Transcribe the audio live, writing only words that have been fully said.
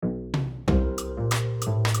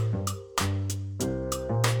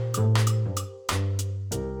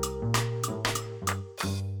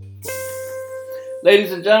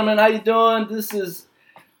Ladies and gentlemen, how you doing? This is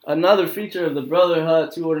another feature of the Brother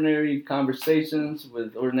Hut, two ordinary conversations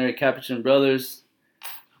with ordinary Capuchin brothers.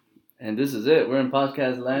 And this is it. We're in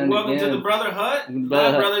podcast land Welcome again. to the Brother Hut.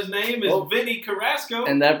 That brother's name is Vinny Carrasco.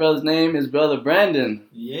 And that brother's name is Brother Brandon.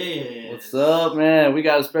 Yeah. What's up, man? We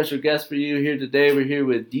got a special guest for you here today. We're here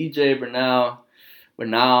with DJ Bernal.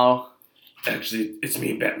 Actually, it's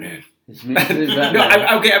me, Batman. It's me, Batman.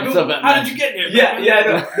 How did you get here?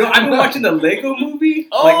 Yeah. No, I've been watching the Lego movie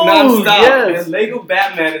nonstop. Yes. And Lego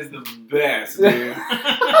Batman is the best, dude.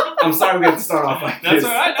 I'm sorry we have to start off like That's this.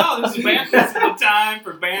 all right. No, this is banter. This is the time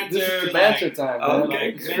for banter. This is the banter time, man.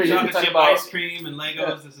 Okay. Like, Chocolate chip ice cream and Legos.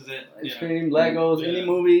 Yeah. This is it. Ice cream, Legos, any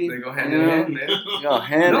movie. They go hand in hand, man.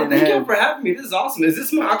 Hand in Thank you hand. for having me. This is awesome. Is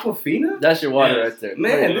this my Aquafina? That's your water right there.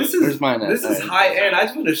 Man, Where's mine at? this is high end. I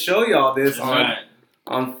just want to show y'all this That's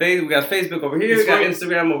on Facebook. We got Facebook over here. We got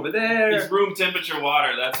Instagram over there. It's room temperature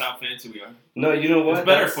water. That's how fancy we are. No, you know what? It's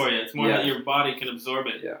better for you. It's more that your body can absorb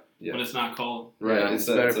it Yeah. when it's not cold. Right. Yeah, it's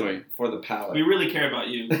better for you. For the palate. We really care about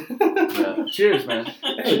you. Yeah. Cheers, man.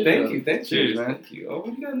 Hey, thank you. Cheers, man. Thank you. Oh, what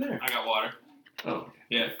do you got in there? I got water. Oh.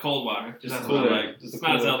 Yeah, cold water. Just That's cool, what I right? like. Just It's a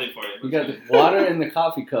not as cool- healthy for you. You got the water in the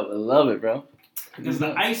coffee cup. I love it, bro. Because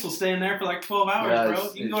the ice will stay in there for like 12 hours, Yeah, bro.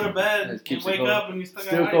 You can go to bed and wake up and you still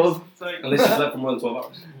Still got cold. ice. It's like, Unless you slept for more than 12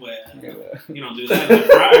 hours. well, Yeah. you don't do that in the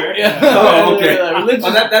fryer. Oh, okay. Religious.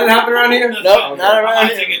 Oh, that doesn't happen around here? That's Nope, fine. not around I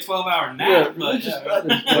might here. take a 12-hour Yeah, nap, but religious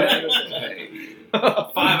brothers. Hey.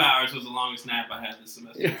 5 hours was the longest nap I had this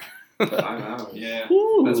semester. Yeah. 5 hours. Yeah.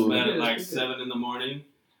 Ooh. That's bed at like 7 in the morning.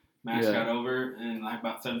 Max Yeah. got over and like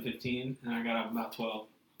about 7:15, and I got up about 12.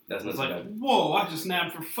 That's I was not like, bad. whoa, I just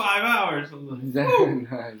napped for 5 hours. I was like,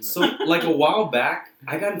 Nice. So, like a while back,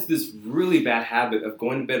 I got into this really bad habit of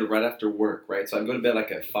going to bed right after work, right? So I'd go to bed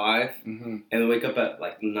like at 5 Mm-hmm. and then wake up at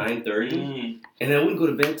like 9:30. mm. And then I wouldn't go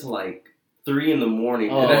to bed till like 3 in the morning.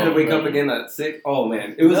 Oh, and then I'd wake right. up again at 6. Oh,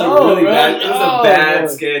 man. It was No, a really right? bad, it was Oh, a bad man.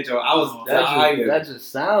 schedule. I was Oh, dying. That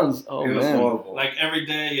just sounds. Oh, it was man. horrible. Like every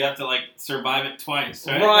day you have to like survive it twice,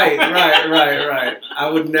 right? Right. I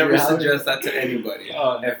would never Yeah, suggest that to anybody.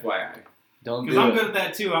 Oh. FYI. Don't Because do I'm it. good at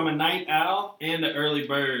that too. I'm a night owl and an early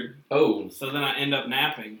bird. Oh. So then I end up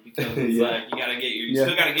napping because it's Yeah. like you Yeah.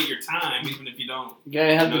 still gotta get your time even if you don't. You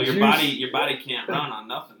gotta have You know, the your juice. body can't run on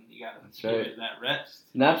nothing. You gotta That's give right. it that rest.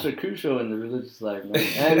 Naps are crucial in the religious life,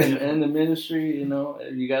 man. And the ministry, you know,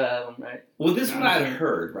 you gotta have them, right? Well, this is what I had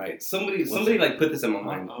heard, right? Somebody like put this in my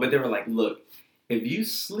mind, but they were like, "Look, if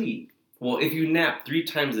you nap 3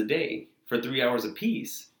 times a day for 3 hours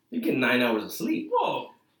apiece, you get 9 hours of sleep."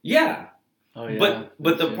 Whoa. Yeah, Oh, yeah.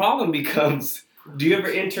 but the problem becomes, do you ever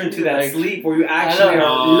enter into that Like, sleep where you actually know.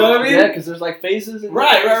 are? You know what I mean? Yeah, because there's like phases. In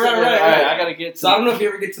Right. I gotta get to So I don't know if you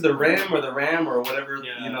ever get to the REM or whatever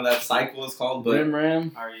Yeah. that cycle is called, but Rim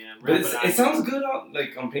Ram. REM. but it sounds good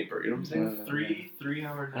on paper. You know what I'm saying? 3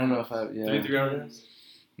 hours. I don't know if I. Yeah. 3 hours.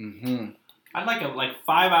 Mm-hmm. I'd like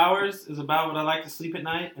 5 hours is about what I like to sleep at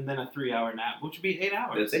night, and then a 3-hour nap, which would be 8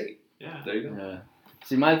 hours. That's 8. Yeah. There you go. Yeah.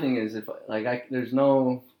 See, my thing is if there's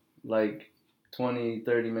no like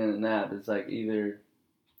 20-30 minute nap. It's like either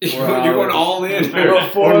You're 4 going hours. all in,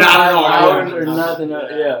 Four or not at all. hours or Yeah. nothing.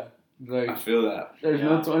 Yeah. I Like feel that. there's Yeah.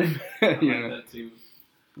 no 20 I minutes. You like know, that too.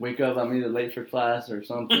 wake up. I'm either late for class or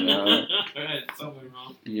something. Right, something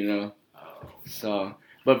wrong. You know. Oh. So,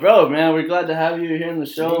 but bro, man, we're glad to have you here in the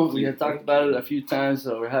show. Thank We you. have talked about it a few times,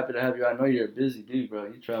 so we're happy to have you. I know you're a busy dude, bro.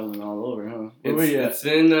 You're traveling all over, huh? Where were you at? It's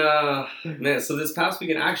been, man, so this past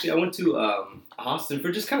weekend, actually, I went to Austin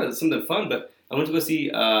for just kind of something fun, but I went to go see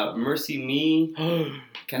Mercy Me.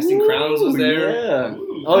 Casting Crowns was there. Yeah.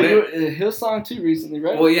 Ooh. Oh, Man. you were at Hillsong too recently,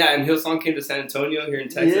 right? Well, yeah, and Hillsong came to San Antonio here in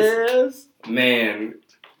Texas. Yes. Man,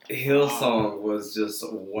 Hillsong was just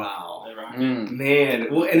wow. They rock it. Mm. Man,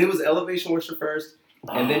 well, and it was Elevation Worship first,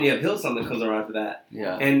 and then you have Hillsong that comes around after that.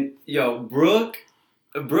 Yeah. And Brooke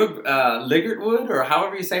Ligertwood, or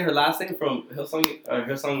however you say her last name from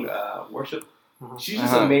Hillsong Worship. She's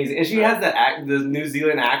just amazing, and she has the New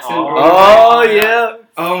Zealand accent. Oh yeah.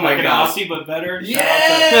 Oh my Like an gosh! Aussie, but better.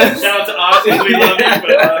 Yes! Shout out to Aussie. We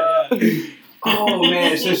love you. But, Oh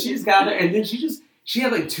man! So she's got there, and then she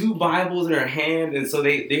had like 2 Bibles in her hand, and so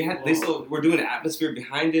they still were doing an atmosphere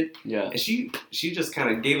behind it, Yeah. and she just kind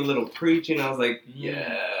of gave a little preaching. I was like,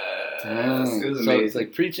 yes, Dang. it was So amazing. it's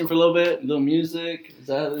like preaching for a little bit, a little music. Is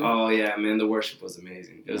that? Oh yeah, man, the worship was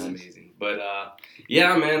amazing. It was Nice. amazing. But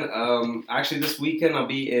yeah, man. Actually, this weekend I'll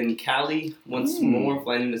be in Cali once more,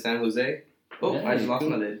 flying into San Jose. Oh, Yeah, I just lost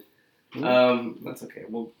cool. my lid. Ooh. That's okay.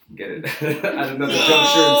 We'll get it at another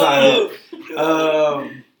juncture in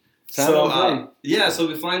time. So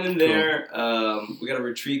we're flying in there. Cool. We got a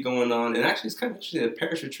retreat going on, and actually, it's kind of interesting. A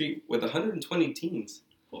parish retreat with 120 teens.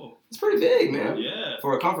 Oh, it's pretty big, man. Yeah.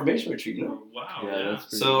 For a confirmation retreat, you know. Wow. Yeah.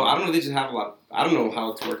 That's so big. I don't know if they just have a lot. I don't know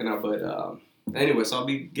how it's working out, but anyway, so I'll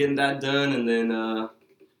be getting that done, and then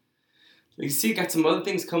you see, got some other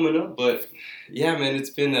things coming up, but yeah, man, it's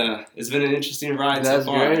been an interesting ride so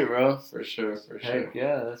far. That's great, bro. For sure. Heck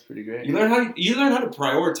yeah, that's pretty great. You learn how to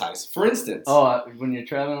prioritize. For instance, when you're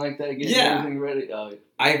traveling like that, getting everything ready. Oh.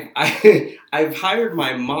 I've hired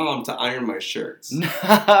my mom to iron my shirts.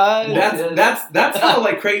 Nice. That's how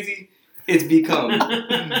like crazy it's become.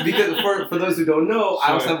 Because for those who don't know,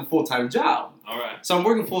 I also have a full-time job. All right. So I'm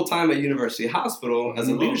working full-time at University Hospital as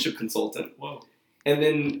a leadership consultant. Whoa. And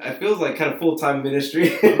then it feels like kind of full-time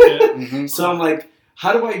ministry. Okay. So I'm like,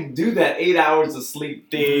 how do I do that 8 hours of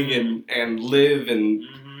sleep thing and live and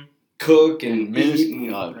cook and eat?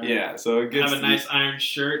 And, yeah, so it gets... Have a nice iron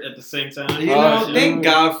shirt at the same time. You know, thank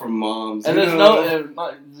God for moms. And there's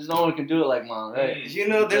no one can do it like mom, right? You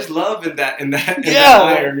know, there's love in that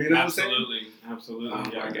iron, you know what I'm saying? Absolutely. Oh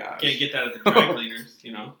my gosh. Can't get that at the dry cleaners,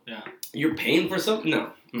 you know? Yeah. You're paying for something?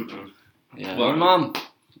 No. Yeah, well, mom.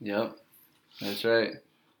 Yep. That's right.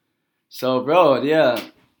 So, bro, yeah.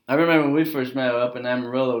 I remember when we first met up in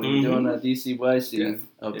Amarillo, we were doing that DCYC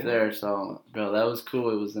up there. So, bro, that was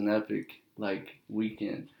cool. It was an epic,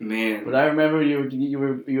 weekend. Man. But I remember you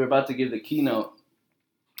were about to give the keynote,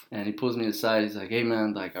 and he pulls me aside. He's like, hey,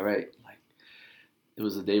 man, all right. It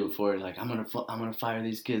was the day before. I'm gonna fire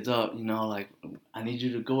these kids up. You know, I need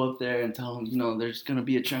you to go up there and tell them, you know, there's gonna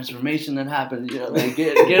be a transformation that happens. You know,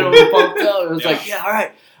 get them pumped up. It was all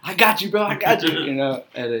right, I got you, bro. I got you. You know,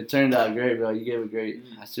 and it turned out great, bro. You gave it great.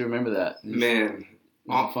 I still remember that. It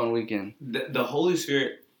was a fun weekend. The Holy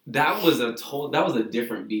Spirit. That was a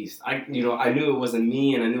different beast. I knew it wasn't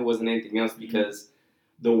me, and I knew it wasn't anything else because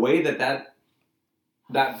the way that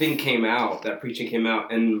thing came out, that preaching came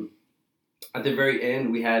out, and at the very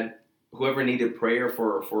end, we had whoever needed prayer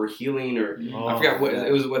for healing, or I forgot what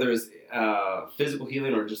it was, whether it was physical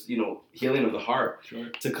healing or just healing of the heart,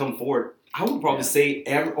 to come forward. I would probably say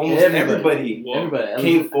almost everybody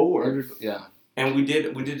came forward. And we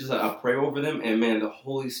did just a prayer over them, and man, the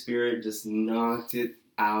Holy Spirit just knocked it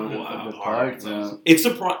out of the park.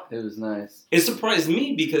 It was nice. It surprised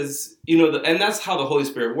me because and that's how the Holy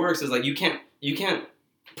Spirit works. Is you can't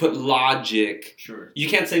put logic. Sure. You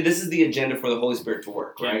can't say this is the agenda for the Holy Spirit to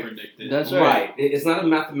work, right? Predict it. That's right. It's not a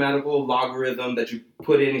mathematical logorithm that you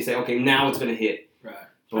put in and you say, okay, now it's going to hit. Right.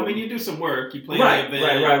 I mean, you do some work. You plan the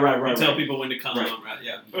event. Right. You tell people when to come. Right.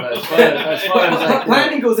 Yeah. But as far as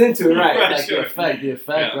planning goes into it, right? The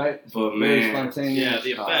effect, right? But man, spontaneous. Yeah,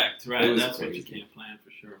 the effect, right? That's crazy. what you can't plan for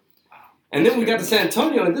sure. And then we got to San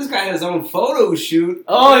Antonio, and this guy had his own photo shoot.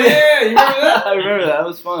 Oh, yeah, you remember that? I remember that. That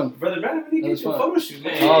was fun. Brother Bernal, when you get your photo shoot,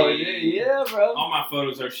 man. Oh, yeah, bro. All my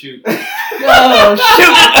photos are shoot. Oh,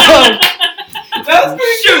 shoot. That was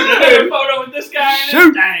pretty shoot. good. I took a photo with this guy in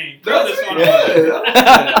Shoot. it. Dang. Throw this one away.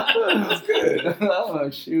 That's good. Oh,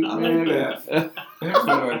 shoot, I man. like that. Every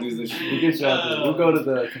time I do this shit. We'll get you out there. We'll go to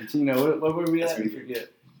the cantina. What were we at? I forget.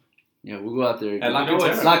 Yeah, we'll go out there. At La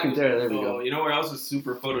Cantera. La Cantera, there we go. You know where else is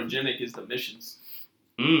super photogenic is the missions.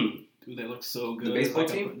 Dude, they look so good. The baseball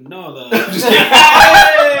team? No, the...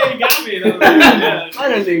 Hey, got me.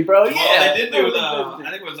 Finally, bro. Yeah. Well, they did do I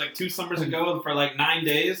think it was 2 summers ago for 9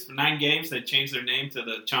 days, for 9 games, they changed their name to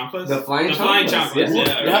the Chanclas. The Flying Chanclas.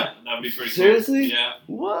 Yeah. That would be pretty Seriously? cool. Yeah.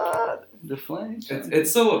 What? The Flying Chanclas?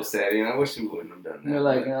 It's so upsetting. I wish we wouldn't have done that. They're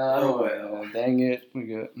like, dang it. We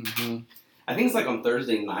good. I think it's on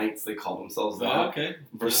Thursday nights they call themselves that. Oh, okay.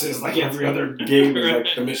 Versus every other game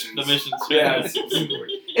is the missions. The missions. Yeah.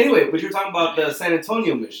 Anyway, but you're talking about the San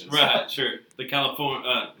Antonio missions. Right, sure. The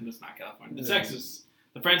California, it's not California, the Texas,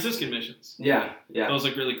 the Franciscan missions. Yeah. Those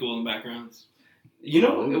look really cool in the backgrounds.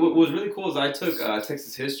 What was really cool is I took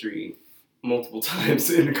Texas history multiple times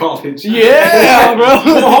in college. Yeah, bro.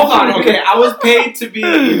 Well, hold on. Okay, I was paid to be,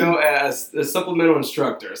 as a supplemental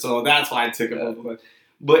instructor, so that's why I took it.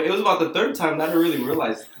 But it was about the third time that I really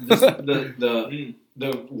realized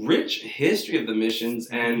the rich history of the missions,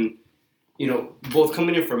 and both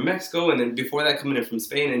coming in from Mexico and then before that coming in from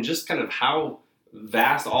Spain, and just kind of how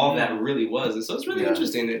vast all that really was. And so it's really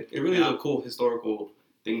interesting. It really is a cool historical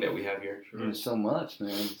thing that we have here. There's so much,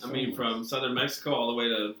 man. From southern Mexico all the way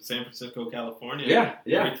to San Francisco, California. Yeah.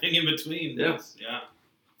 Everything in between. Yeah.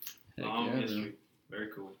 Long history. Very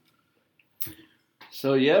cool.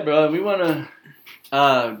 So bro, we want to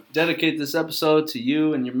dedicate this episode to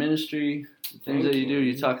you and your ministry, the things that you do.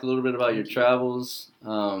 You talk a little bit about your travels.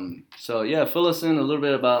 Fill us in a little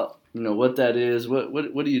bit about what that is. What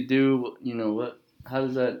do you do? how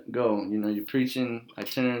does that go? You know, you're preaching,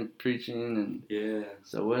 itinerant preaching, and Yeah.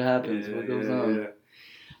 so what happens? What goes on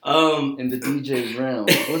Yeah. in the DJ realm?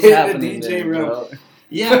 What's In the happening DJ there, realm. bro?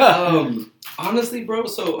 Yeah. Honestly, bro.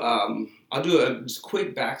 So I'll do a just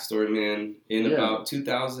quick backstory, man. In about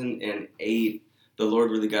 2008, the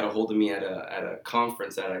Lord really got a hold of me at a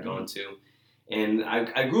conference that I'd gone to, and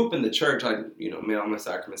I grew up in the church. I made all my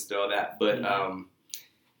sacraments, did all that, but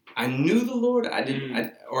I knew the Lord. I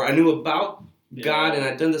knew about God, and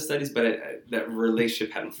I'd done the studies, but that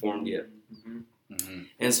relationship hadn't formed yet. Mm-hmm.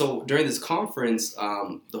 And so during this conference,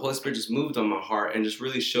 the Holy Spirit just moved on my heart and just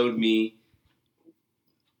really showed me,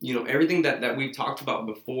 everything that we've talked about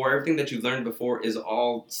before, everything that you've learned before is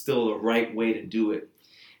all still the right way to do it.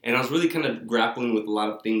 And I was really kind of grappling with a lot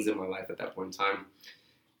of things in my life at that point in time.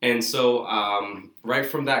 And so right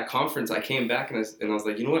from that conference, I came back and I was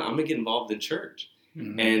like, you know what, I'm going to get involved in church.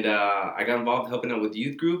 Mm-hmm. And I got involved helping out with the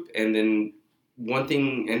youth group. And then one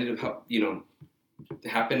thing ended up,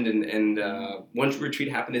 happened. And one retreat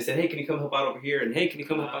happened. They said, hey, can you come help out over here? And hey, can you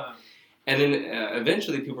come help out? And then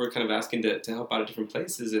eventually people were kind of asking to help out at different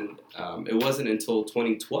places. And it wasn't until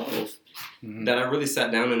 2012 that I really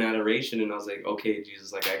sat down in adoration. And I was like, okay,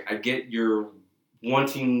 Jesus, like I get your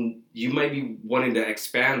you might be wanting to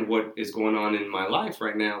expand what is going on in my life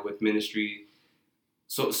right now with ministry.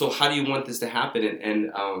 So how do you want this to happen?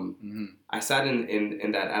 And I sat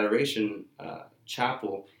in that adoration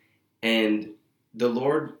chapel, and the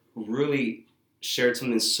Lord really shared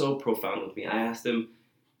something so profound with me. I asked him,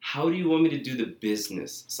 how do you want me to do the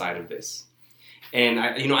business side of this? And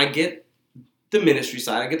I get the ministry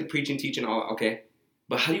side, I get the preaching, teaching, all okay.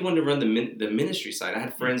 But how do you want to run the ministry side? I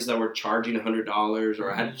had friends that were charging $100,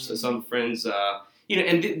 or I had some friends,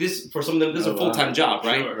 and this for some of them, this is a full-time job,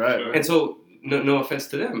 right? Sure. And so, no offense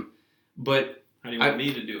to them, but how do you want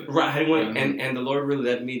me to do it? Right. How do you want? And the Lord really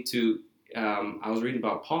led me to. I was reading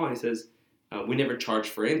about Paul, and he says, "We never charge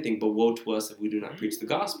for anything, but woe to us if we do not preach the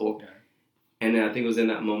gospel." Yeah. And I think it was in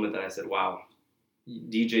that moment that I said, "Wow,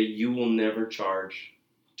 DJ, you will never charge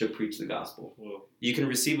to preach the gospel. Whoa. You can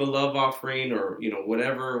receive a love offering or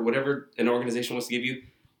whatever an organization wants to give you,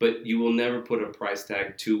 but you will never put a price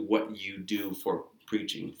tag to what you do for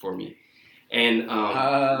preaching for me." And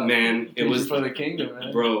man, it was for the kingdom,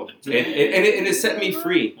 man. Bro, and it set me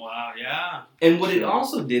free. Wow, yeah. And what it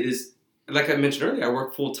also did is, like I mentioned earlier, I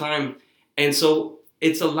work full time, and so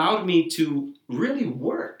it's allowed me to really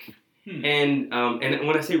work. And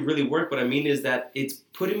when I say really work, what I mean is that it's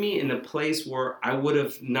putting me in a place where I would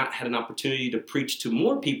have not had an opportunity to preach to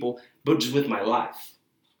more people, but just with my life,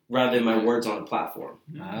 rather than my words on a platform.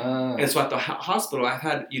 And so at the hospital,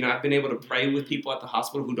 I've been able to pray with people at the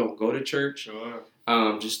hospital who don't go to church,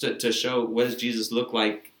 just to show what does Jesus look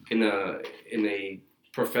like in a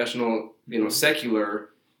professional, secular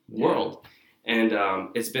world. And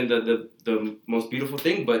it's been the most beautiful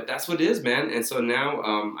thing, but that's what it is, man. And so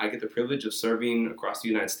now I get the privilege of serving across the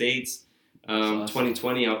United States. Awesome.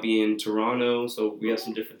 2020, I'll be in Toronto, so we have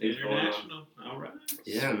some different things going on. All right.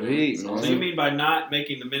 Yeah, Sweet, man. So you mean by not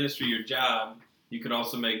making the ministry your job, you could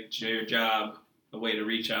also make your job a way to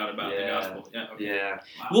reach out about the gospel? Yeah. Okay. Yeah.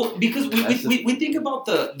 Wow. Well, because we think about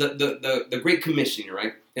the Great Commission,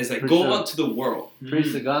 right? It's like go out to the world,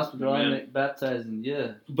 preach the gospel, go out and baptize, and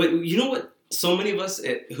But you know what? So many of us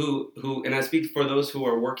who and I speak for those who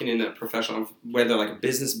are working in a professional, whether like a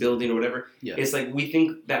business building or whatever, it's like we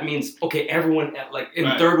think that means, okay, everyone like in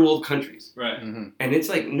third world countries. Right. Mm-hmm. And it's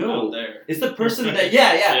like, no, it's the person that,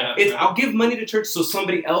 it's I'll give money to church so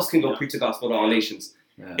somebody else can go preach the gospel to all nations.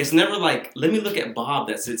 Yeah. It's never like, let me look at Bob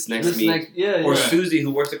that sits next to me, or Susie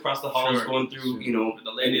who works across the hall is going through,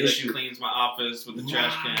 the lady that cleans my office with the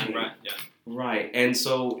trash can, right? Yeah. Right, and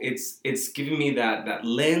so it's giving me that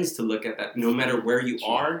lens to look at that. No matter where you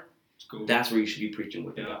are, that's where you should be preaching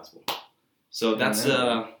with the gospel. So that's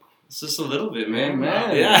it's just a little bit, man.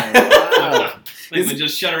 Amen. Yeah. Wow. Like we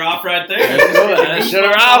just shut her off right there. Shut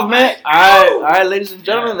her off, man. All right, ladies and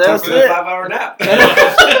gentlemen, that's it. 5-hour nap.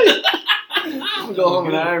 I'm gonna go home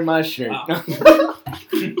and iron my shirt.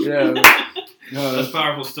 Yeah. No, that's a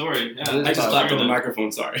powerful story. Yeah. I just slapped on the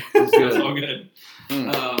microphone. Sorry. It's all good.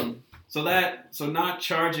 So not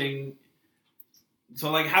charging. So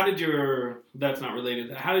like, how did that's not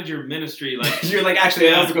related. How did your ministry like? You're like, actually,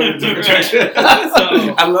 I was going to different church. So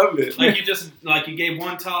I love it. Like you gave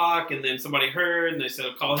one talk, and then somebody heard, and they said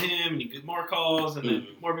call him, and you get more calls, and then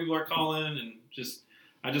more people are calling, and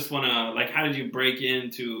I just want to like, how did you break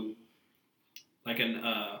into like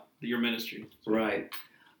your ministry? Right.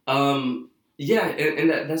 Yeah, and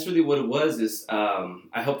that's really what it was. Is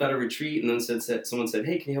I helped out a retreat, and then someone said,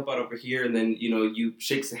 "Hey, can you help out over here?" And then you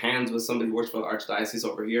shake hands with somebody who works for the archdiocese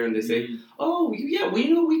over here, and they say, "Oh, yeah,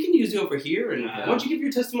 well, we can use you over here, and why don't you give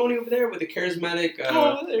your testimony over there with the charismatic,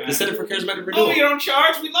 the Center for Charismatic Renewal?" Oh, you don't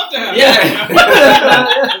charge? We'd love to have Yeah.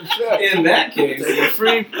 you. In that case,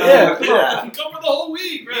 free. yeah, Come for the whole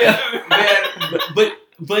week, right? Yeah, man.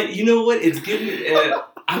 But you know what? It's given.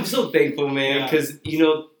 I'm so thankful, man, because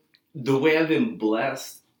the way I've been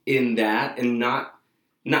blessed in that, and not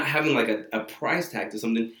having like a price tag to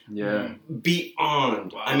something. Yeah.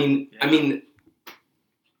 Beyond. Wow. I mean,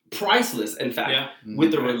 priceless. In fact,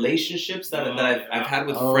 with the relationships that I've had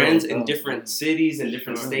with friends in different cities and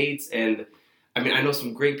different states, and I know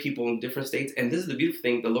some great people in different states, and this is the beautiful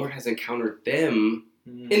thing: the Lord has encountered them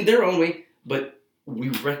in their own way, but we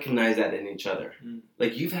recognize that in each other.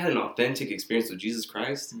 Like, you've had an authentic experience with Jesus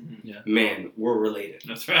Christ. Man, we're related.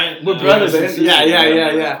 That's right. We're brothers. Yeah.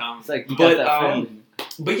 It's like,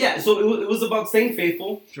 but yeah, so it was about staying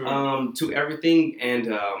faithful to everything, and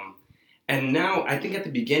now I think at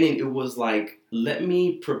the beginning it was like, let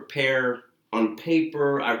me prepare on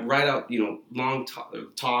paper. I write out long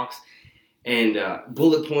talks and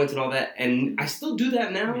bullet points and all that, and I still do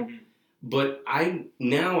that now. But I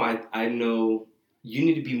know you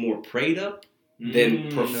need to be more prayed up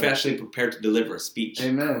than professionally prepared to deliver a speech.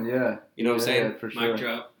 Amen. Yeah. You know what I'm saying? For sure. Mic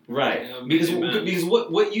drop. Right. Yeah, because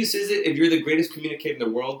what use is it if you're the greatest communicator in the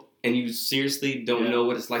world and you seriously don't know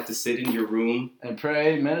what it's like to sit in your room and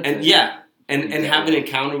pray, meditate, and have an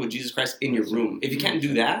encounter with Jesus Christ in your room? If you can't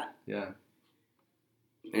do that, man,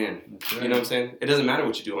 you know what I'm saying? It doesn't matter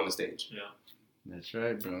what you do on the stage. Yeah. That's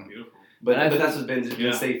right, bro. Beautiful. But that's what's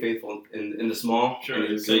been stay faithful in the small. Sure.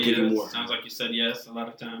 And Say give you yes. more. Sounds like you said yes a lot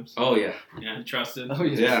of times. Oh yeah. Yeah. You trusted. Oh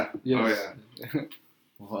yes. Yeah. Yes. Oh yeah.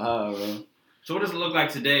 Wow, bro. So what does it look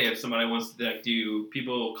like today if somebody wants to do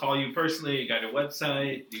people call you personally? You got a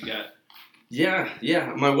website? You got...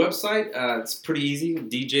 Yeah. My website, it's pretty easy,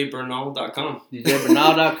 djbernal.com.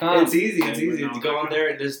 djbernal.com. It's easy. To go on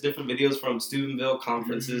there. There's different videos from Steubenville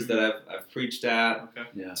conferences that I've preached at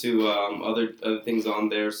to other things on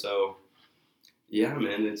there. So yeah,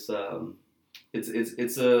 man, it's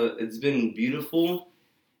been beautiful,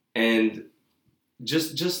 and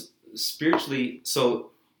just spiritually.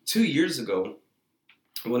 So 2 years ago,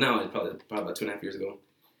 well, now it's probably about 2.5 years ago,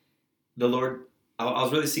 the Lord. I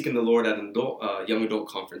was really seeking the Lord at an young adult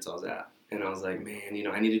conference I was at, and I was like, man,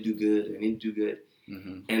 I need to do good.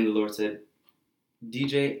 And the Lord said,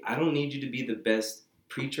 DJ, I don't need you to be the best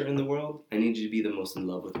preacher in the world. I need you to be the most in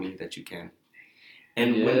love with me that you can.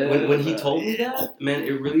 And when he told me that, man,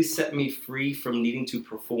 it really set me free from needing to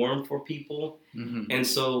perform for people. And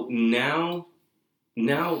so now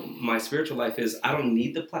my spiritual life is, I don't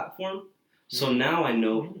need the platform. So now I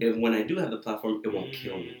know if when I do have the platform, it won't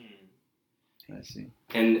kill me. I see.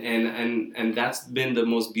 And that's been the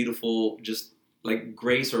most beautiful, just like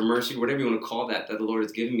grace or mercy, whatever you want to call that the Lord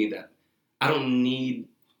has given me, that I don't need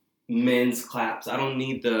men's claps. I don't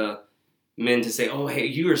need the men to say, oh, hey,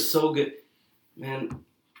 you are so good. Man,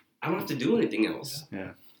 I don't have to do anything else.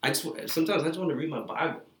 Yeah. Sometimes I just want to read my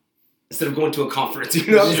Bible instead of going to a conference.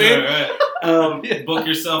 You know what I'm saying? Right. Book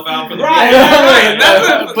yourself out for the right.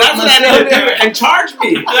 That's what I need to do. And charge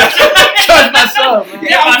me. Charge myself. Man.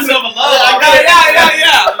 Get myself a love.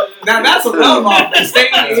 Yeah. Now that's a love offer.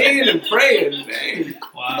 Staying in and praying. Dang.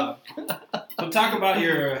 Wow. So talk about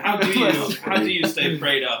how do you stay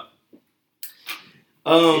prayed up?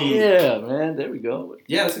 Yeah, man. There we go.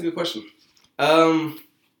 Yeah, that's a good question.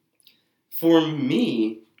 For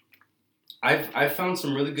me, I've found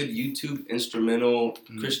some really good YouTube instrumental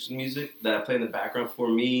Christian music that I play in the background. For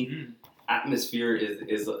me, atmosphere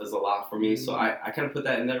is a lot for me. So I kind of put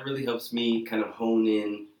that, and that really helps me kind of hone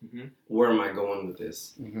in where am I going with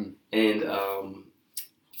this. And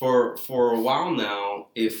for a while now,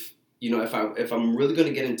 if I'm really going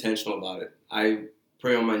to get intentional about it, I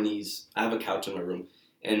pray on my knees. I have a couch in my room,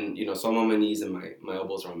 and so I'm on my knees and my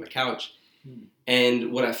elbows are on my couch.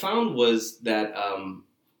 And what I found was that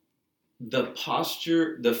the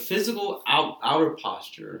posture, the physical outer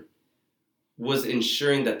posture, was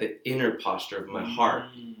ensuring that the inner posture of my heart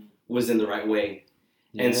was in the right way.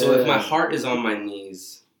 Yeah. And so if my heart is on my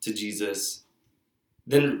knees to Jesus,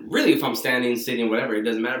 then really if I'm standing, sitting, whatever, it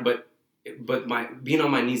doesn't matter. But my being on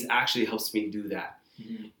my knees actually helps me do that.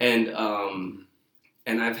 And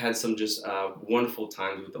I've had some just wonderful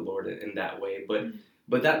times with the Lord in that way.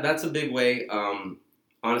 But that's a big way.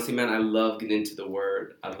 Honestly, man, I love getting into the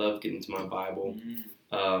Word. I love getting into my Bible.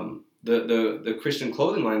 The Christian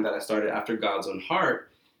clothing line that I started after God's Own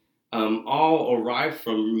Heart all arrived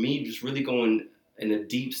from me just really going in a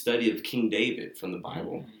deep study of King David from the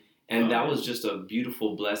Bible, and that was just a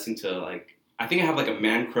beautiful blessing to like. I think I have like a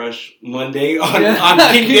man crush Monday on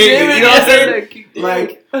King David. You know what I'm saying?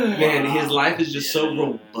 Like, man, his life is just so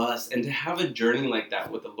robust, and to have a journey like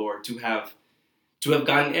that with the Lord, to have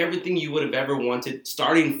gotten everything you would have ever wanted,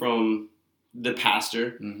 starting from the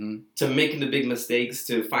pastor to making the big mistakes,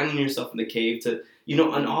 to finding yourself in the cave, to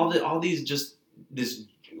and all these just this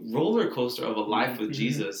roller coaster of a life with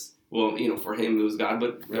Jesus. Well, for him it was God,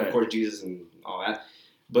 but of course Jesus and all that.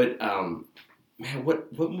 But man,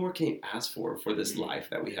 what more can you ask for this life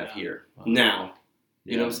that we have here now?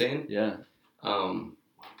 You know what I'm saying? Yeah.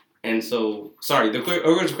 And so, sorry, the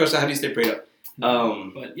original question: how do you stay prayed up?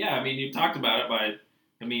 But yeah, I mean, you talked about it by.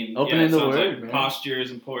 I mean, opening it the sounds word, like man. posture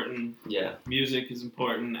is important. Yeah. Music is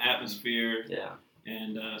important. Atmosphere. Yeah.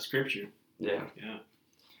 And scripture. Yeah. Yeah.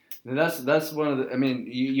 And that's one of the. I mean,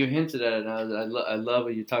 you hinted at it. And I love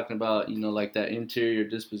what you're talking about. Like that interior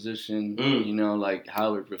disposition. Like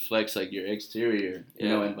how it reflects like your exterior.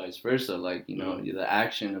 And vice versa. Like the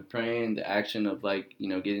action of praying, the action of like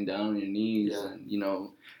getting down on your knees, and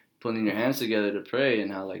putting your hands together to pray,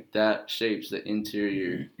 and how like that shapes the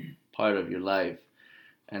interior part of your life.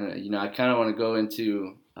 And I kind of want to go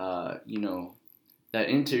into that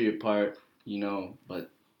interior part. But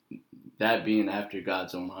that being after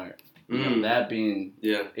God's own heart, that being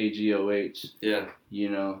AGOH,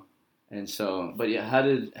 and so, but how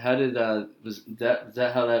did was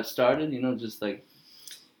that how that started? Just like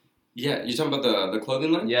you're talking about the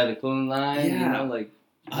clothing line. The clothing line. Like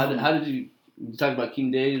how did you talk about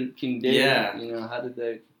King David? Yeah. How did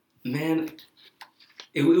they? Man,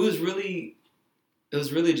 it was really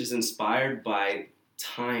just inspired by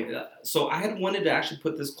time. So I had wanted to actually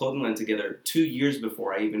put this clothing line together 2 years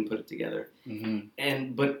before I even put it together.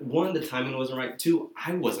 But one, the timing wasn't right. Two,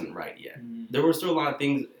 I wasn't right yet. There were still a lot of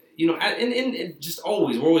things, and just we're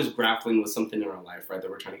always grappling with something in our life, right, that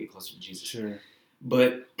we're trying to get closer to Jesus. Sure.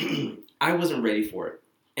 But I wasn't ready for it.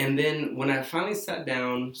 And then when I finally sat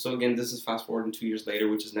down, so again, this is fast forwarding 2 years later,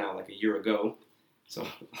 which is now like a year ago. So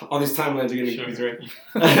all these timelines are going to get confused,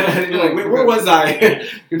 right? You're like, wait, where was I?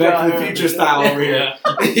 Back to the Future style over here.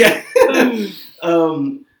 Yeah.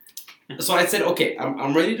 So I said, okay,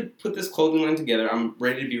 I'm ready to put this clothing line together. I'm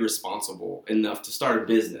ready to be responsible enough to start a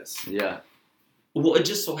business. Yeah. Well, it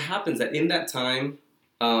just so happens that in that time,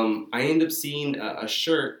 I ended up seeing a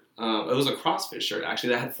shirt. It was a CrossFit shirt,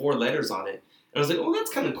 actually, that had 4 letters on it. And I was like, oh, that's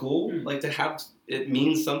kind of cool. Like to have it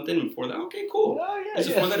means something before that. Okay, cool. Oh, yeah, it's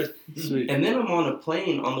just 4 letters. Sweet. And then I'm on a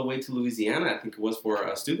plane on the way to Louisiana, I think it was for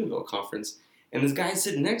a Steubenville conference. And this guy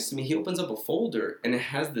sitting next to me, he opens up a folder and it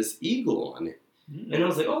has this eagle on it. And I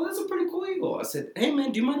was like, oh, that's a pretty cool eagle. I said, hey,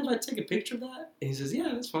 man, do you mind if I take a picture of that? And he says, yeah,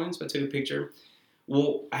 that's fine. So I took a picture.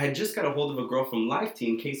 Well, I had just got a hold of a girl from Life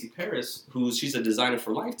Team, Casey Paris, she's a designer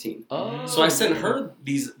for Life Team. Oh. So I sent her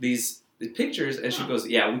these pictures, and she goes,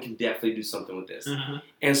 yeah, we can definitely do something with this.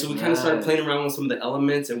 And so we kind of started playing around with some of the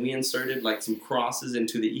elements, and we inserted like some crosses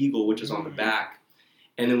into the eagle, which is on the back.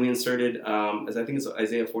 And then we inserted, as I think it's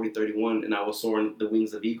Isaiah 40:31, and I will soar on the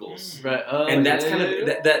wings of eagles. Right. Oh, and that's kind of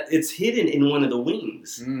that it's hidden in one of the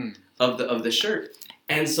wings of the shirt.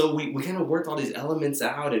 And so we kind of worked all these elements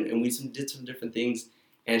out, and we did some different things.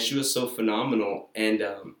 And she was so phenomenal, and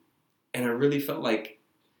I really felt like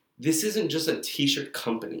this isn't just a t-shirt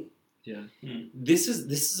company. Yeah. This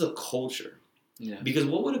is a culture. Yeah. Because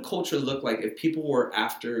what would a culture look like if people were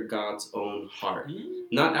after God's own heart?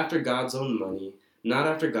 Not after God's own money, not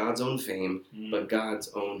after God's own fame, but God's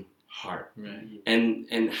own heart. Right.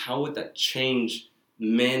 And how would that change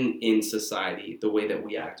men in society, the way that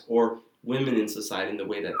we act, or women in society in the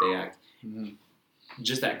way that they act?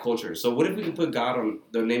 Just that culture. So what if we can put God on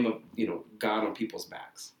the name of, God on people's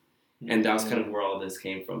backs? And that was kind of where all this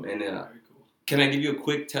came from. And can I give you a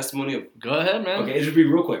quick testimony of? Go ahead, man. Okay, it should be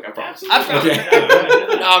real quick, I promise. Okay.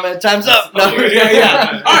 Oh man, time's up. No.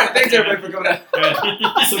 Yeah. All right, thanks everybody for coming out.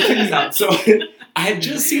 So check this out. So I had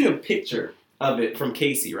just seen a picture of it from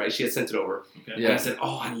Casey, right? She had sent it over. Okay. And I said,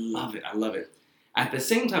 oh, I love it. At the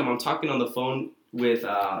same time, I'm talking on the phone with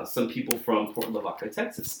some people from Port Lavaca,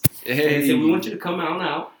 Texas. Hey. And they said, we want you to come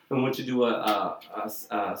out and we want you to do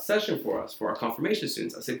a session for us, for our confirmation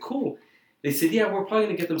students. I said, cool. They said, yeah, we're probably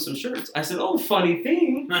going to get them some shirts. I said, oh, funny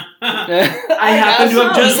thing. I happen to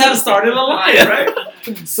have just started a line,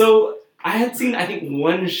 right? So I had seen, I think,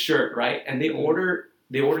 one shirt, right? And they ordered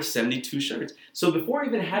 72 shirts. So before I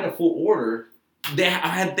even had a full order, I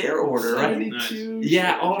had their order, 72 right?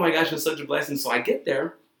 Yeah, oh my gosh, it was such a blessing. So I get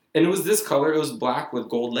there, and it was this color. It was black with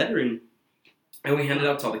gold lettering. And we handed it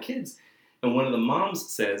out to all the kids. And one of the moms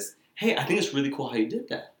says, hey, I think it's really cool how you did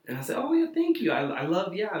that. And I said, oh yeah, thank you. I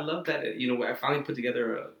love that. You know, I finally put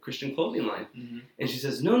together a Christian clothing line. Mm-hmm. And she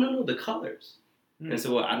says, no, the colors. And I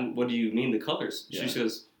said, well, what do you mean the colors? Yeah. She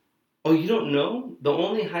goes, oh, you don't know? The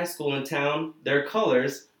only high school in town, their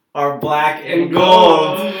colors are black and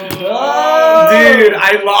gold. Oh. Dude,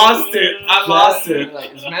 I lost it.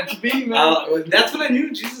 Like, it's meant to be, man. That's when I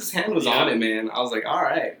knew Jesus' hand was on it, man. I was like, all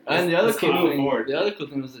right. And the other cool forward.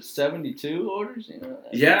 thing was the 72 orders, you know?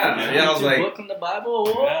 Yeah, I was like, book in the Bible.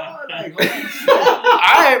 Whoa, Yeah. like, all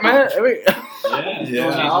right, man.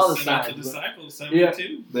 Yeah. All the Jesus sent out the signs. disciples,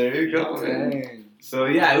 72. There you go, man. Dang. So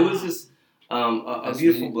yeah, it was just a That's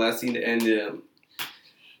beautiful neat. blessing, and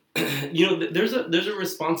you know, there's a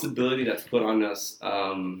responsibility that's put on us.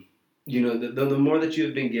 You know, the more that you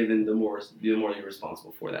have been given, the more you're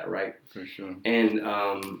responsible for that, right? For sure. And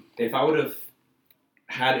if I would have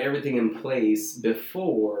had everything in place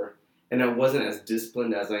before, and I wasn't as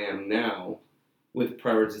disciplined as I am now with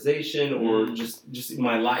prioritization or just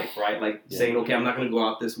my life, right? Like saying, okay, I'm not going to go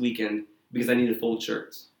out this weekend because I need to fold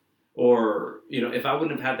shirts. Or, you know, if I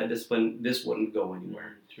wouldn't have had that discipline, this wouldn't go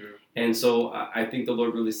anywhere. True. And so I think the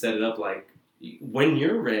Lord really set it up like, when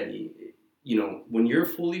you're ready, you know, when you're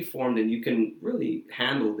fully formed and you can really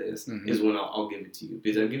handle this, is when I'll give it to you.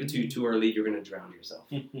 Because if I give it to you too early, you're going to drown yourself.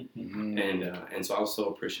 And so I was so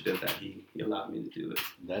appreciative that he allowed me to do it.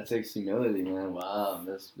 That takes humility, man. Wow,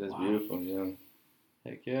 that's beautiful, yeah.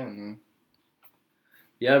 Heck yeah, man.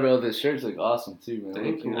 Yeah, bro, the shirts look awesome too, man.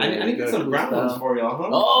 Thank you. I need to get some brown ones for y'all, huh?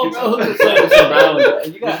 Oh, bro, some brown ones.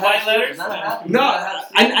 You got white hats, letters? not a hat. No,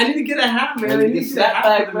 I need to get a hat, man. I You need get to the get a hat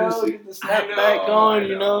snapback, for bro. this. Get the snapback going,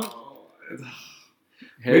 you know.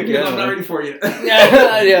 Maybe yeah, I'm not man. ready for you.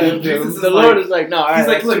 yeah. Jesus The is Lord like- is like, no, all right, He's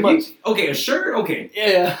like, that's too look, much. okay, a shirt, okay.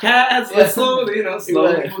 Yeah. Hats, Yeah. let's slowly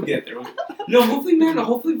Right. we'll get there. No,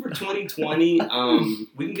 hopefully for 2020,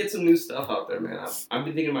 we can get some new stuff out there, man. I've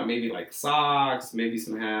been thinking about maybe like socks, maybe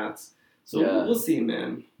some hats. So Yeah. we'll see,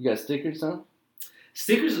 man. You got stickers, huh?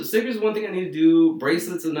 Stickers is one thing I need to do.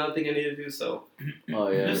 Bracelets is another thing I need to do. So Oh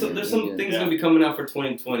yeah. there's some things Yeah. gonna be coming out for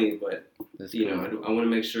 2020, but That's you cool. know, I want to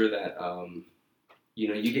make sure that you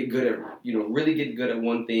know, you get good at, you know, really get good at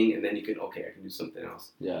one thing, and then you can, okay, I can do something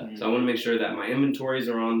else. Yeah. So I want to make sure that my inventories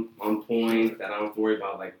are on point, that I don't have to worry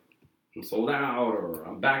about like I'm sold out or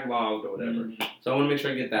I'm backlogged or whatever. So I want to make sure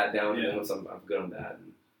I get that down, and then once I'm good on that,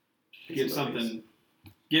 Get something,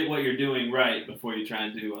 get what you're doing right before you try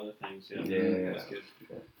and do other things. Yeah. That's good.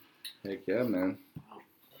 Heck yeah, man.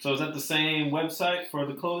 So is that the same website for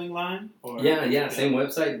the clothing line? Or Yeah, same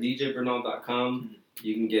website, djbernal.com.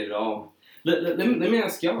 You can get it all. Let me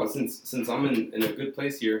ask y'all, since I'm in a good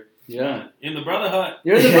place here. Yeah. In the Brother Hut.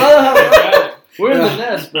 You're in the brother hut. Right. We're in the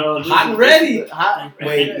nest, bro. Hot and ready. Hot.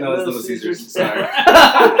 Wait, no, it's Little Caesars. Sorry.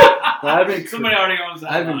 I've been Somebody already owns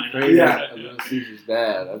that I've been line. crazy. Yeah. Little Caesar's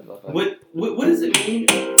bad. What does it mean?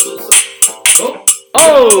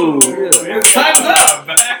 Oh! Time's up.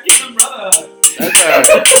 Back in the Brother Hut. That's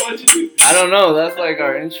our. What'd you do? I don't know. That's like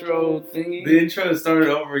our intro thingy. The intro started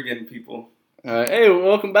over again, people. Hey,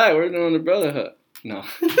 welcome back. We're doing the Brother Hut. No.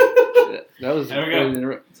 That was There we go.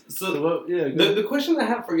 crazy. So what, yeah. Go. the question I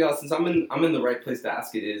have for y'all, since I'm in the right place to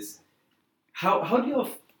ask it, is how do y'all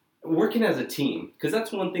working as a team? Because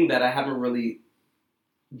that's one thing that I haven't really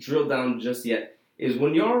drilled down just yet. Is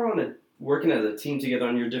when y'all are working as a team together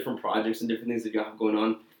on your different projects and different things that y'all have going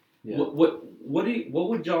on. Yeah. What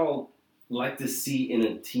would y'all like to see in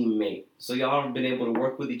a teammate? So y'all have been able to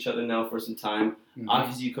work with each other now for some time. Mhm.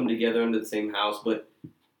 Obviously, you come together under the same house, but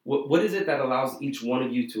what is it that allows each one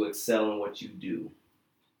of you to excel in what you do?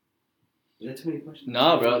 Is that too many questions?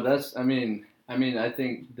 No, bro. That's. I mean, I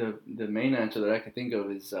think the main answer that I can think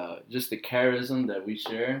of is just the charism that we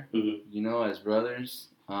share. Mhm. You know, as brothers,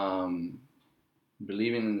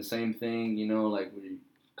 believing in the same thing. You know, like we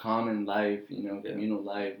common life. You know, communal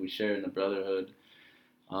life. We share in the brotherhood.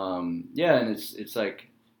 Yeah, and it's like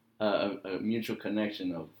a mutual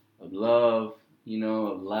connection of love. You know,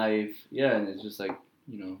 of life. Yeah, and it's just like,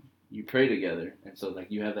 you know, you pray together, and so like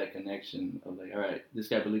you have that connection of like, all right, this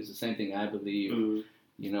guy believes the same thing I believe. Mhm.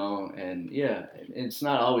 You know, and yeah, it's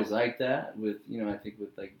not always like that with, you know, I think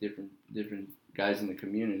with like different guys in the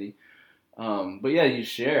community. But yeah, you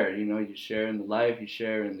share, you know, you share in the life, you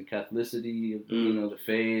share in the Catholicity of, you know, the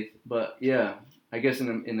faith. But yeah, I guess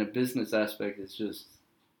in a business aspect, it's just,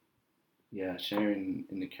 yeah, sharing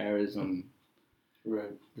in the charism,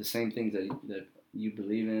 Right. the same things that you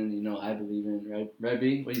believe in, you know, I believe in, right? Right,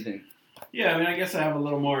 B? What do you think? Yeah, I mean, I guess I have a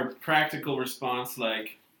little more practical response.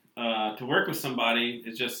 Like, to work with somebody,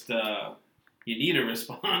 it's just you need a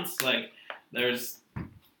response. Like, there's,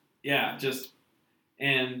 yeah, just,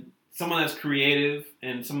 and someone that's creative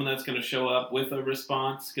and someone that's going to show up with a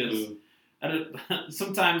response. Because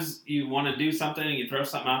sometimes you want to do something and you throw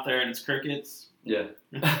something out there and it's crickets. Yeah.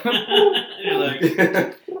 You're like,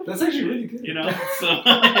 that's actually really good. You know, so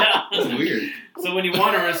yeah. That's weird. So when you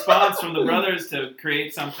want a response from the brothers to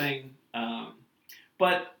create something,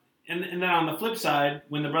 but and then on the flip side,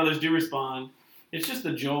 when the brothers do respond, it's just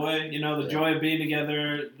the joy, you know, the joy of being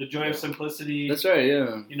together, the joy of simplicity. That's right,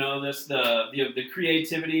 yeah. You know, this the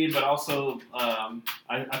creativity, but also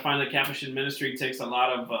I find that Capuchin ministry takes a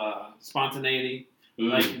lot of spontaneity.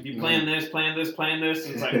 Like if you plan this,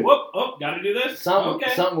 it's like whoop, got to do this.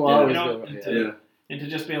 Something will always go. And to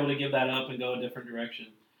just be able to give that up and go a different direction.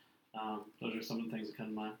 Those are some of the things that come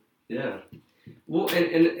to mind. Yeah. Well,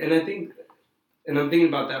 and I think, and I'm thinking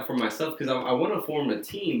about that for myself because I want to form a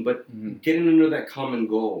team, but getting under that common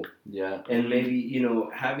goal. Yeah. And maybe, you know,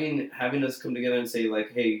 having us come together and say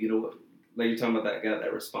like, hey, you know what, like you're talking about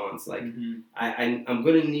that response. Like, I'm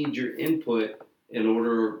going to need your input in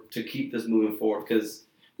order to keep this moving forward because,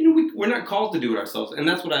 you know, we're not called to do it ourselves. And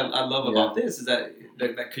that's what I love about this is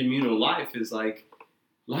that communal life is like,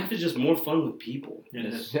 life is just more fun with people.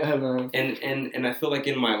 Yeah, man. And I feel like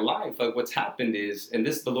in my life, like what's happened is, and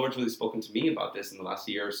this, the Lord's really spoken to me about this in the last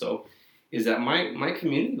year or so, is that my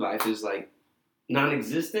community life is like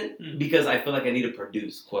non-existent because I feel like I need to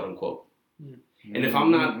produce, quote unquote. And if I'm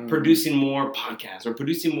not producing more podcasts or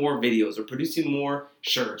producing more videos or producing more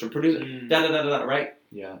shirts or producing right?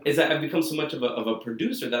 Yeah. Is that I've become so much of a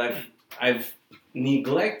producer that I've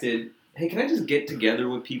neglected, hey, can I just get together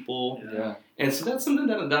with people? Yeah. And so that's something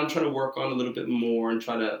that I'm trying to work on a little bit more and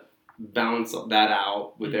try to balance that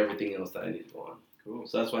out with everything else that I need to go on. Cool.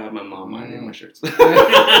 So that's why I have my mom in my shirts. So I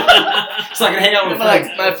can hang out with friends.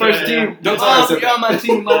 My first team. Don't tell her. You're on my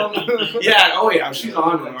team, Mom. Yeah, she's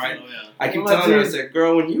on it, right? I keep telling her, I said,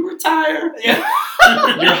 girl, when you retire,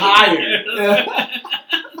 you're hired.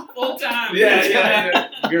 Full time. Yeah.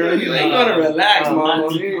 Girl, you ain't gonna relax, Mom.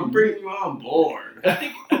 I'm bringing you on board. I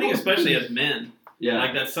think especially as men,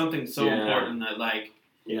 like that's something so important that like,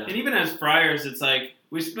 and even as friars, it's like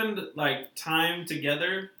we spend like time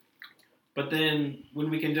together, but then when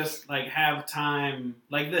we can just like have time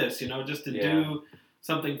like this, you know, just to do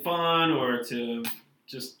something fun or to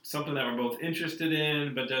just something that we're both interested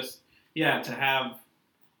in, but just to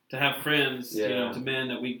have friends, you know, to men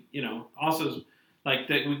that we, you know, also like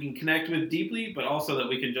that we can connect with deeply, but also that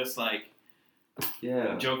we can just like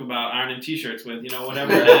joke about ironing t-shirts with, you know,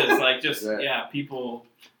 whatever it is, like just people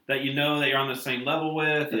that you know that you're on the same level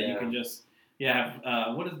with, that you can just have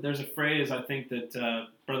there's a phrase I think that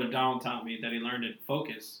Brother Donald taught me that he learned at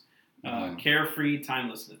Focus, carefree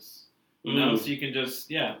timelessness. You know, so you can just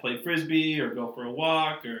play frisbee or go for a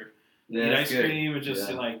walk or eat ice cream and just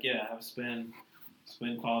spend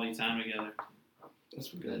quality time together.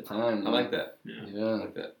 That's a good time. I like that. Yeah. I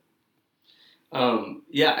like that.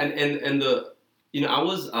 And the, you know, I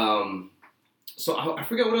was, so I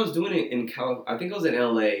forget what I was doing in I think I was in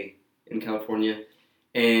LA in California,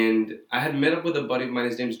 and I had met up with a buddy of mine.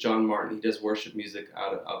 His name's John Martin. He does worship music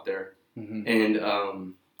out there.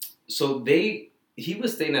 And so he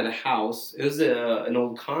was staying at a house. It was an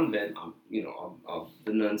old convent. You know,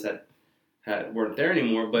 the nuns weren't there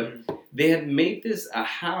anymore, but they had made this a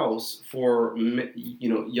house for, you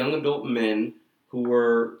know, young adult men who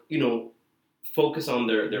were, you know, focused on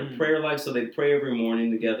their prayer life. So they pray every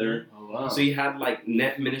morning together. Oh, wow. So you had like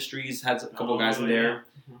Net Ministries, had a couple guys in there.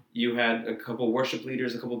 You had a couple worship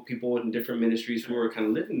leaders, a couple people in different ministries who were kind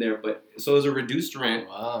of living there. But so it was a reduced rent.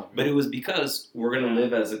 Wow. But it was because we're going to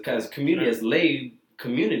live as a community, as lay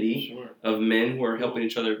community of men who are helping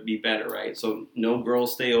each other be better, right? So no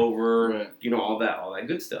girls stay over, you know, all that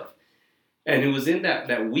good stuff. And it was in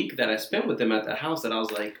that week that I spent with them at the house that I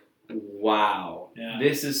was like, wow,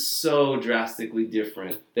 this is so drastically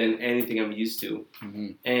different than anything I'm used to.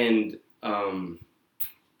 And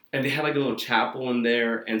they had like a little chapel in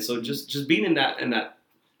there, and so just being in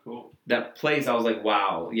that place, I was like,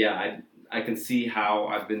 wow, I can see how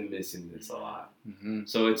I've been missing this a lot.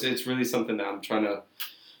 So it's really something that I'm trying to,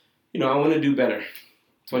 you know, I want to do better.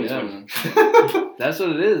 2020. That's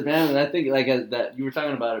what it is, man. And I think like that you were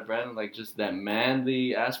talking about it, Brandon, like just that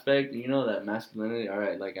manly aspect, you know, that masculinity. All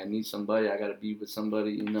right, like I need somebody, I gotta be with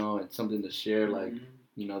somebody, you know, and something to share, like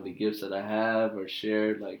you know, the gifts that I have, or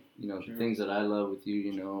share like, you know, the things that I love with you,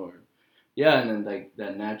 you know, or and then like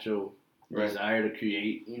that natural desire to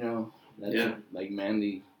create, you know, that's like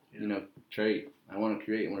manly, you know, trait. I want to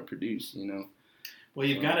create, I want to produce, you know. Well,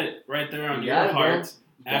 you've got it right there on your heart.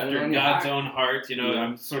 After God's own heart, you know,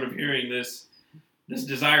 I'm sort of hearing this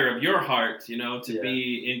desire of your heart, you know, to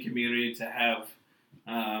be in community, to have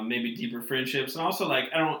maybe deeper friendships, and also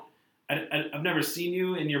like I've never seen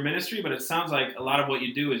you in your ministry, but it sounds like a lot of what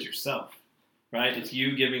you do is yourself, right? It's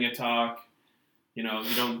you giving a talk. You know,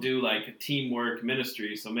 you don't do like a teamwork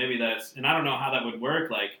ministry. So maybe that's, and I don't know how that would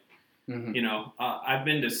work. Like, you know, I've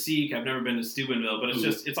been to Seek, I've never been to Steubenville, but it's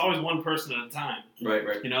just, it's always one person at a time.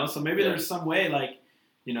 Right. You know, so maybe there's some way, like,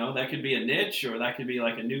 you know, that could be a niche, or that could be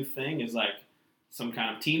like a new thing, is like some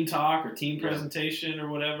kind of team talk or team presentation or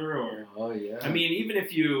whatever. Or, I mean, even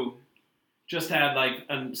if you just had like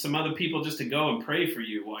some other people just to go and pray for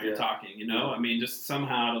you while you're talking, you know, I mean, just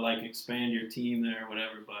somehow to like expand your team there or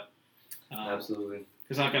whatever. But absolutely,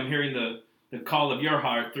 because like I'm hearing the call of your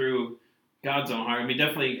heart through God's own heart. I mean,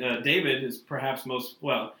 definitely David is perhaps most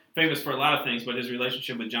famous for a lot of things, but his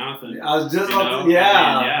relationship with Jonathan. I was just they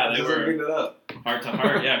were up. Heart to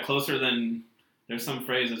heart, closer than, there's some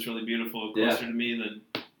phrase that's really beautiful, closer to me than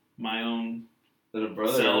my own than a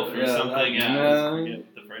brother self or something. I forget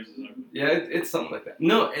what the phrases are. Yeah, it's something like that.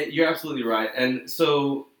 No, you're absolutely right. And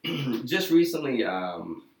so, just recently, I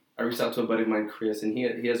reached out to a buddy of mine, Chris, and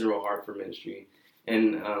he has a real heart for ministry.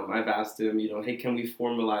 And I've asked him, you know, hey, can we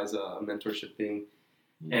formalize a mentorship thing?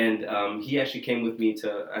 And he actually came with me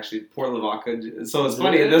to Port Lavaca. So it's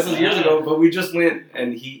funny, this was years ago, but we just went,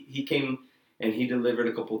 and he came and he delivered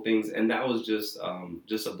a couple things, and that was just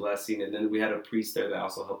a blessing. And then we had a priest there that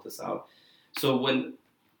also helped us out. So when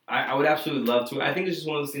I would absolutely love to, I think it's just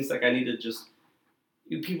one of those things like I need to just,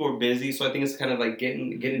 people are busy, so I think it's kind of like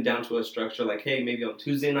getting down to a structure like, hey, maybe on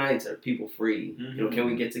Tuesday nights are people free? You know, can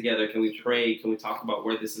we get together? Can we pray? Can we talk about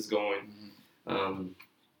where this is going?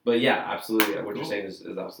 But yeah, absolutely. What you're saying is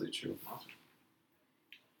absolutely true.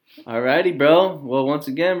 Alrighty, bro. Well, once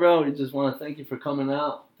again, bro, we just want to thank you for coming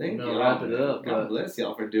out. Thank you. Wrap it up. God bless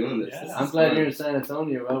y'all for doing this. Yeah. I'm glad you're in San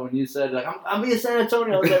Antonio, bro. When you said, like, I'm in San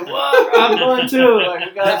Antonio, I was like, what? I'm going too. Like,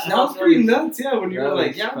 we got that was pretty nuts, yeah, when you were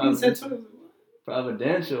like, yeah, I'm in San Antonio.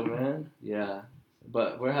 Providential, man. Yeah.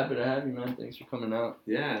 But we're happy to have you, man. Thanks for coming out.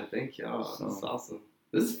 Yeah, thank y'all. This is awesome.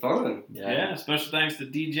 This is fun. Yeah, special thanks to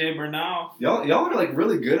DJ Bernal. Y'all are like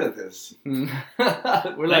really good at this. We're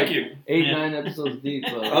Thank like you. 9 episodes deep.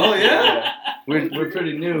 Bro. Oh yeah? We're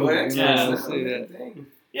pretty new. Well, Let's say that.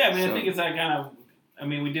 Yeah, I mean, I think it's that kind of. I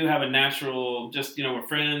mean, we do have a natural, just, you know, we're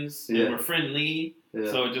friends, and we're friendly,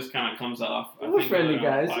 so it just kind of comes off. We're friendly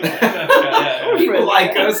guys. People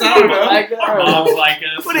like us. I don't know. Our moms like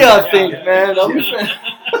us. What do y'all think, man? Don't be friendly.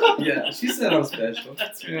 Yeah, she said I'm special.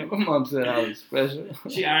 That's right. Yeah, my mom said I was special.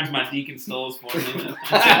 She irons my deacon stoles for me.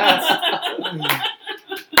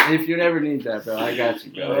 If you ever need that, bro, I got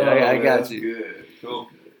you, bro. Oh, I got you. Good. Cool.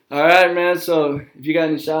 All right, man. So, if you got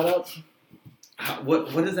any shout-outs?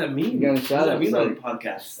 What does that mean? You got any shout-outs? What does that mean on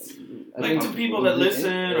podcasts? Like to people that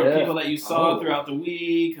listen, or people that you saw throughout the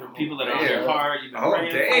week, or people that are on your heart, you've been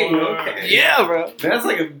praying for. Okay. Yeah, bro. That's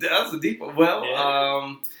a deep one.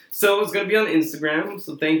 Well, so it's gonna be on Instagram.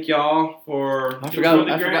 So thank y'all for. I forgot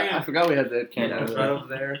we had that camera right over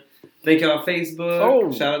there. Thank y'all on Facebook.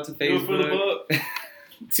 Oh. Shout out to Facebook. Do it for the book.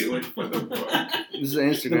 Do it for the book. This is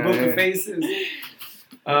Instagram. The book of faces.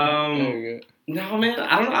 No, man,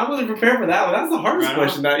 I don't know. I wasn't prepared for that one. That's the hardest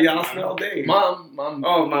question that y'all asked me all day. Mom.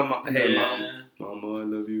 Oh, my mom. Hey, Yeah. Mom. Mama, I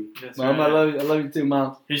love you. That's Mom, right. I love you too,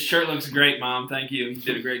 Mom. His shirt looks great, Mom. Thank you. You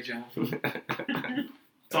did a great job.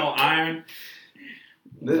 It's all iron.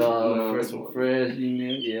 Fresh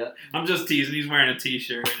email, yeah. I'm just teasing. He's wearing a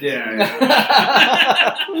t-shirt.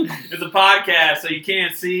 Yeah. It's a podcast, so you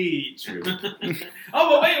can't see. True. Oh,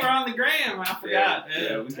 but wait, we're on the gram. I forgot.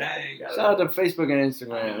 Yeah, we Dang. Shout out to Facebook and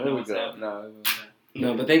Instagram. There we What's go. happening?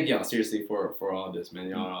 No, but thank y'all seriously for all this, man.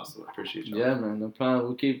 Y'all are awesome. I appreciate y'all. Yeah, man. No problem.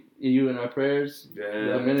 We'll keep you in our prayers.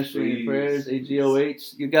 Yeah, Ministry please. in prayers.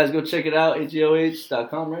 AGOH. You guys go check it out.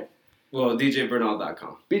 AGOH.com, right? Well,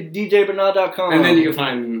 DJBernal.com. DJBernal.com. And then you can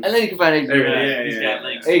find. AGO. Yeah, He's got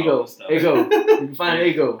links. AGO. You can find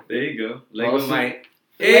AGO. There you go. Lego Awesome. Mike.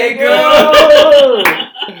 AGO!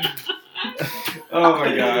 Oh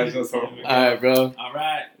my gosh, that's horrible. All right, bro. All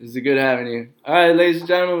right. This is good having you. All right, ladies and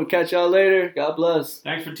gentlemen, we'll catch y'all later. God bless.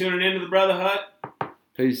 Thanks for tuning in to the Brother Hut.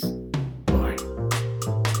 Peace.